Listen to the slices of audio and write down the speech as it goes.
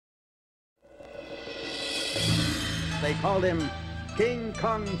they called him King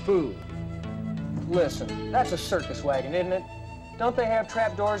Kung Fu. Listen, that's a circus wagon, isn't it? Don't they have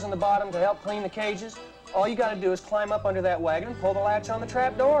trap doors in the bottom to help clean the cages? All you gotta do is climb up under that wagon and pull the latch on the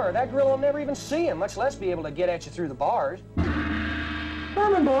trap door. That gorilla will never even see him, much less be able to get at you through the bars.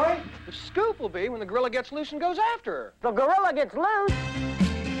 Herman boy, the scoop will be when the gorilla gets loose and goes after her. The gorilla gets loose?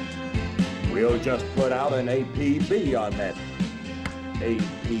 We'll just put out an APB on that.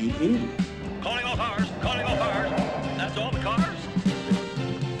 APE. Calling all cars, calling all cars. That's all the cars.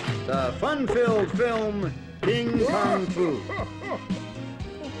 The fun-filled film, King Kung Fu.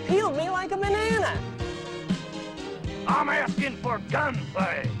 Peeled me like a banana. I'm asking for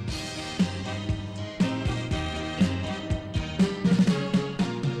gunplay.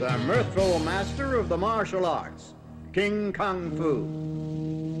 The mirthful master of the martial arts, King Kung Fu.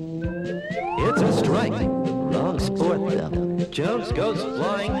 It's a strike. Wrong sport, though. Jones goes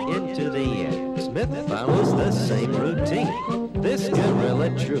flying into the air. Smith follows the same routine. This gorilla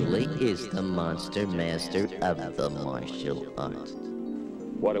truly is the monster master of the martial arts.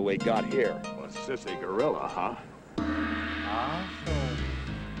 What do we got here? A sissy gorilla, huh? Ah, so.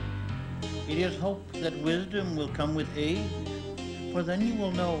 It is hoped that wisdom will come with age, for then you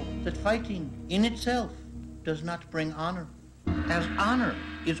will know that fighting in itself does not bring honor, as honor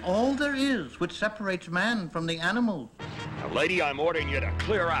is all there is which separates man from the animals. Now, lady, I'm ordering you to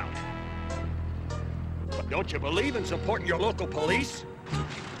clear out. But don't you believe in supporting your local police?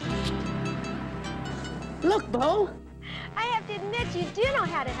 Look, Bo. I have to admit, you do know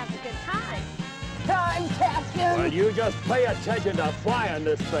how to have a good time. Time, Captain. Well, you just pay attention to flying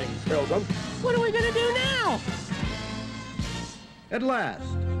this thing, Pilgrim. What are we gonna do now? At last,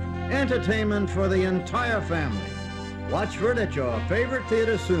 entertainment for the entire family. Watch for it at your favorite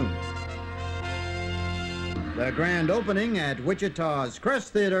theater soon. The grand opening at Wichita's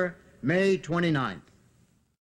Crest Theater, May 29th.